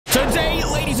Today,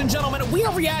 ladies and gentlemen, we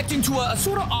are reacting to a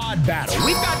sort of odd battle.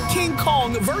 We've got King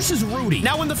Kong versus Rudy.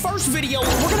 Now, in the first video,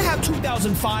 we're gonna have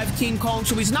 2005 King Kong,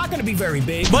 so he's not gonna be very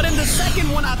big. But in the second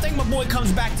one, I think my boy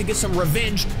comes back to get some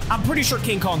revenge. I'm pretty sure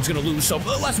King Kong's gonna lose, so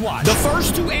let's watch. The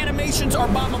first two animations are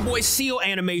by my boy Seal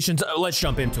Animations. Let's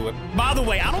jump into it. By the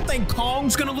way, I don't think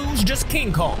Kong's gonna lose, just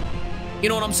King Kong. You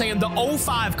know what I'm saying? The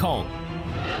 05 Kong.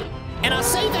 And I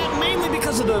say that mainly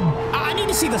because of I need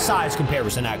to see the size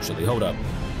comparison, actually. Hold up.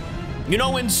 You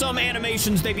know, in some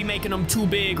animations, they be making them too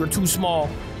big or too small.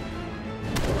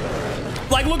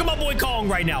 Like, look at my boy Kong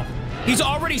right now. He's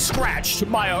already scratched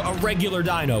by a regular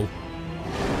dino.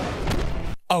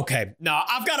 Okay, now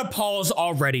I've got to pause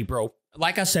already, bro.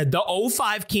 Like I said, the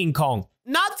 05 King Kong.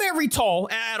 Not very tall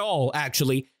at all,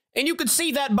 actually. And you can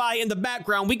see that by in the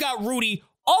background, we got Rudy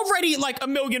already like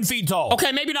 1,000,000 feet tall.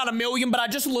 Okay, maybe not 1,000,000, but I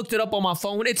just looked it up on my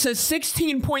phone. It says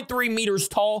 16.3 meters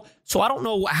tall, so I don't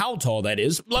know how tall that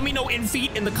is. Let me know in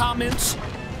feet in the comments.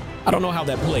 I don't know how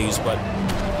that plays, but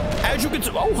as you can see,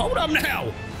 oh, hold up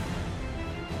now.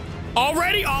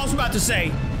 Already, I was about to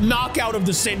say, knockout of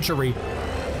the century.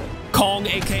 Kong,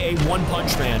 AKA One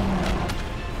Punch Man.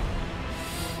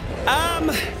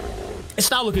 It's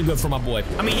not looking good for my boy.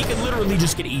 I mean, he can literally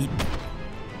just get eaten.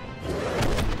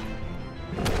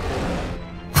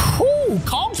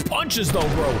 Kong's punches, though,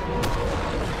 bro.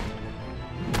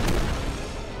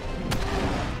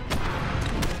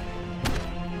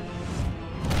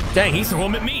 Dang, he threw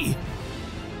him at me.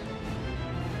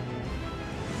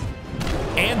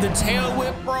 And the tail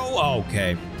whip, bro.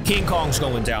 Okay. King Kong's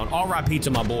going down. R.I.P.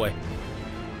 to my boy.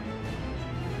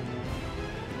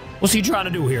 What's he trying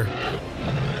to do here?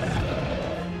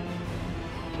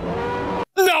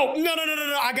 No.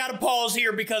 I gotta pause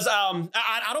here because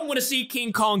I don't want to see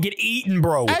King Kong get eaten,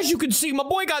 bro. As you can see, my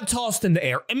boy got tossed in the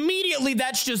air. Immediately,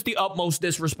 that's just the utmost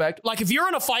disrespect. Like, if you're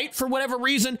in a fight for whatever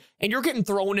reason and you're getting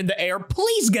thrown in the air,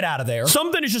 please get out of there.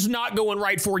 Something is just not going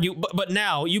right for you. But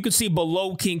now, you can see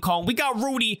below King Kong, we got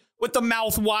Rudy with the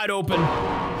mouth wide open.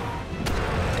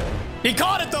 He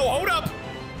caught it, though. Hold up.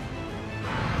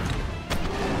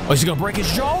 Oh, is he gonna break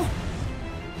his jaw?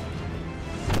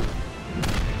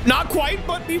 Not quite,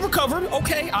 but he recovered.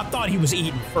 Okay, I thought he was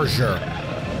eaten for sure.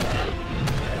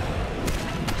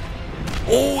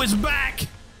 Oh, his back.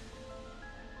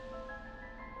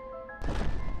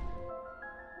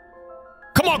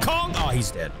 Come on, Kong. Oh, he's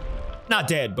dead. Not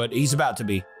dead, but he's about to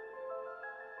be.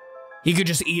 He could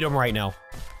just eat him right now.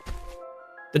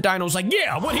 The dino's like,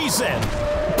 yeah, what he said.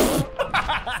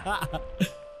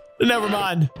 Never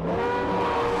mind.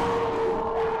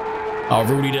 Oh,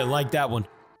 Rudy didn't like that one.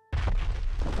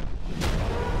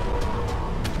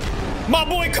 My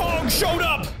boy Kong showed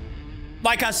up.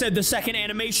 Like I said, the second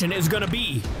animation is gonna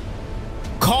be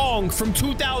Kong from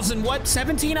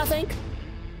 17, I think?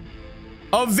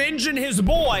 Avenging his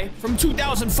boy from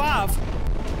 2005.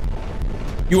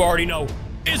 You already know.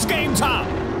 It's game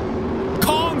time.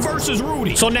 Kong versus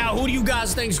Rudy. So now, who do you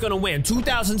guys think is gonna win?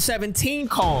 2017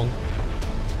 Kong,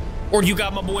 or you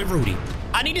got my boy Rudy?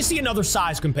 I need to see another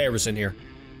size comparison here.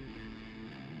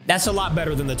 That's a lot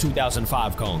better than the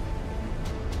 2005 Kong.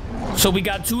 So we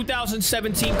got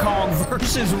 2017 Kong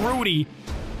versus Rudy.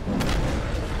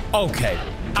 Okay.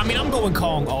 I mean, I'm going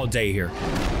Kong all day here.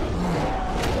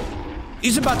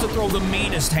 He's about to throw the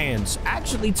meanest hands.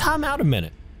 Actually, time out a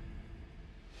minute.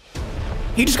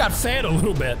 He just got fed a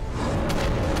little bit.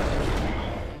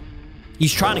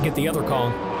 He's trying to get the other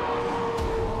Kong.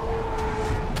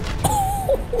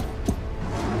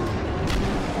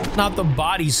 Not the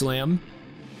body slam.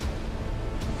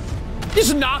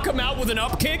 Just knock him out with an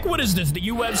up kick? What is this, the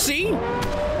UFC?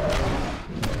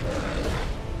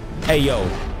 Hey, yo.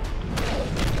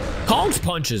 Kong's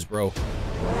punches, bro.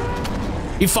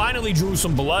 He finally drew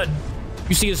some blood.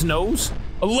 You see his nose?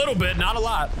 A little bit, not a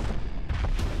lot.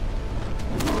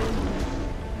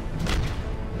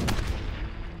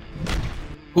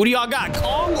 Who do y'all got,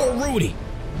 Kong or Rudy?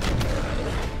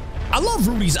 I love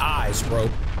Rudy's eyes, bro.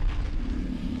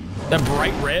 That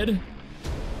bright red.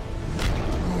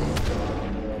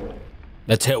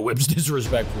 That tail whip's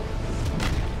disrespectful.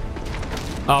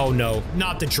 Oh no,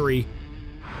 not the tree.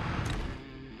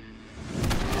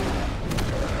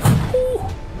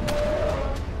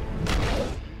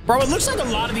 Bro, it looks like a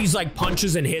lot of these like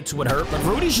punches and hits would hurt, but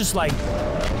Rudy's just like,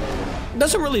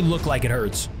 doesn't really look like it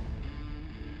hurts.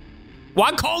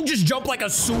 Why Kong just jump like a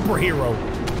superhero?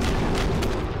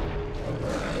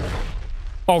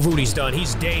 Oh, Rudy's done.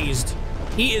 He's dazed.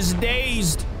 He is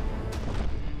dazed.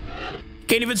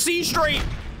 Can't even see straight.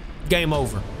 Game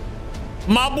over.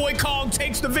 My boy Kong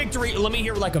takes the victory. Let me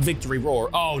hear like a victory roar.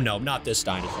 Oh no, not this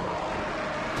dinosaur.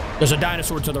 There's a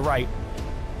dinosaur to the right.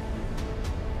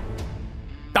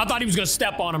 I thought he was gonna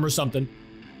step on him or something.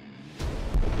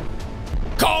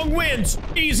 Kong wins.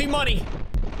 Easy money.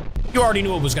 You already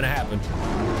knew it was gonna happen.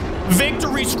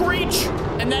 Victory screech.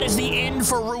 And that is the end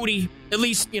for Rudy. At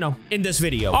least, you know, in this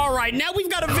video. All right, now we've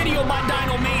got a video by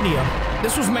Dinomania.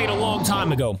 This was made a long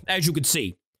time ago, as you can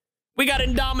see. We got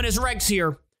Indominus Rex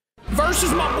here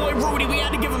versus my boy Rudy. We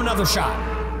had to give him another shot.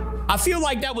 I feel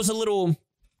like that was a little...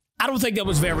 I don't think that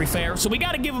was very fair, so we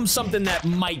got to give him something that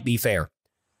might be fair.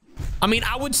 I mean,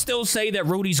 I would still say that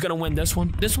Rudy's going to win this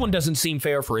one. This one doesn't seem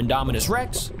fair for Indominus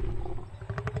Rex.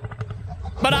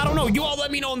 But I don't know. You all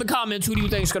let me know in the comments who do you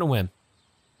think is going to win.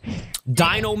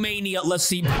 Dinomania, let's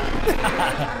see.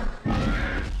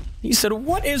 He said,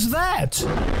 what is that?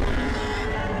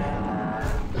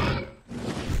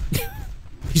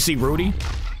 You see Rudy?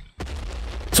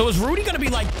 So is Rudy going to be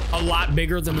like a lot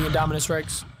bigger than the Indominus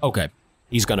Rex? Okay.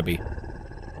 He's gonna be.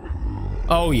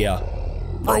 Oh, yeah.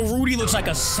 Bro, Rudy looks like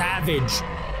a savage.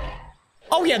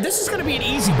 Oh, yeah, this is gonna be an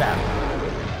easy battle.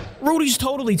 Rudy's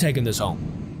totally taking this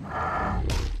home.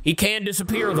 He can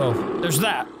disappear, though. There's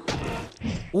that.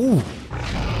 Ooh.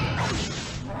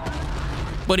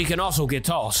 But he can also get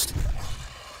tossed.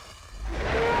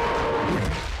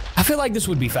 I feel like this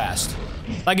would be fast.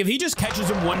 Like, if he just catches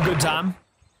him one good time,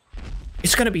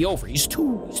 it's gonna be over. He's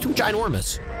too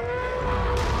ginormous.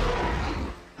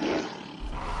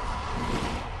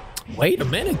 Wait a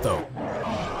minute, though.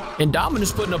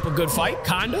 Indominus putting up a good fight,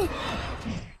 kinda.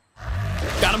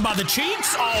 Got him by the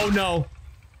cheeks? Oh, no.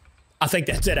 I think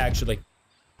that's it, actually.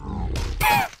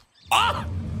 Ah!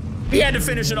 He had to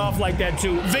finish it off like that,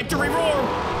 too. Victory roar.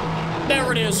 There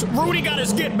it is. Rudy got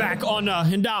his get back on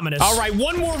Indominus. All right,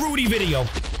 one more Rudy video.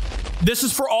 This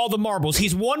is for all the marbles.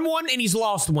 He's won one and he's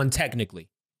lost one, technically.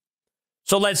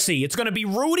 So let's see. It's going to be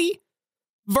Rudy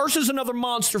versus another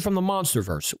monster from the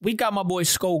Monsterverse. We got my boy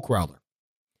Skullcrawler.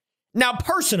 Now,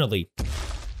 personally,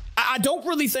 I don't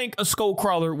really think a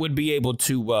Skullcrawler would be able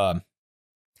to,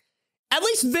 at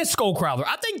least this Skullcrawler.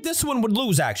 I think this one would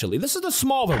lose, actually. This is the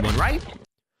smaller one, right?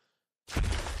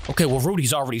 Okay, well,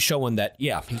 Rudy's already showing that,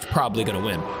 yeah, he's probably going to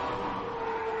win.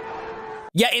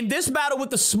 Yeah, in this battle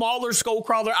with the smaller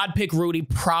Skullcrawler, I'd pick Rudy,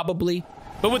 probably.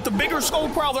 But with the bigger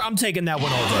Skullcrawler, I'm taking that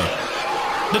one all day.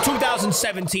 The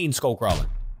 2017 Skullcrawler.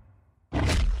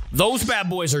 Those bad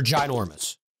boys are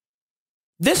ginormous.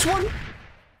 This one,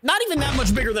 not even that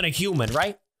much bigger than a human,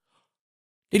 right?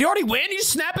 Did he already win? Did he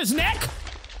snap his neck?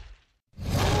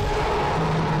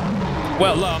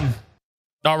 Well,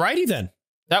 alrighty then.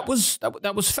 That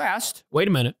was fast. Wait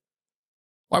a minute.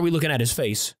 Why are we looking at his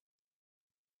face?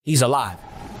 He's alive.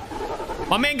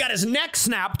 My man got his neck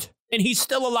snapped, and he's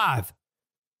still alive.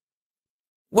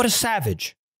 What a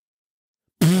savage.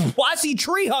 Why is he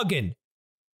tree hugging?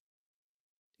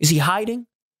 Is he hiding?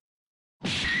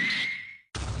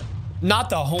 Not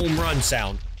the home run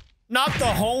sound. Not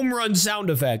the home run sound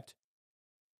effect.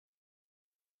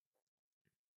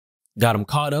 Got him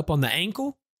caught up on the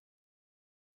ankle.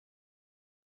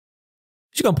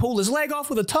 He's gonna pull his leg off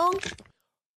with a tongue?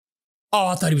 Oh,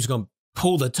 I thought he was gonna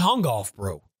pull the tongue off,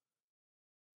 bro.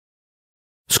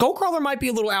 Skullcrawler might be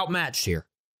a little outmatched here.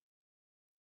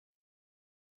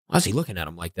 Why is he looking at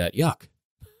him like that? Yuck.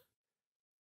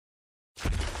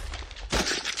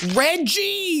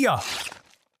 Reggie!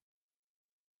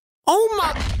 Oh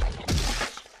my...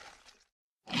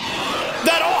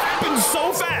 That all happened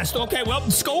so fast. Okay, well,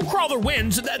 Skullcrawler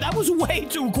wins. That was way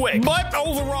too quick. But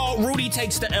overall, Rudy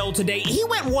takes the L today. He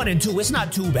went 1 and 2. It's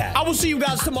not too bad. I will see you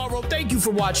guys tomorrow. Thank you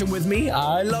for watching with me.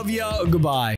 I love ya. Goodbye.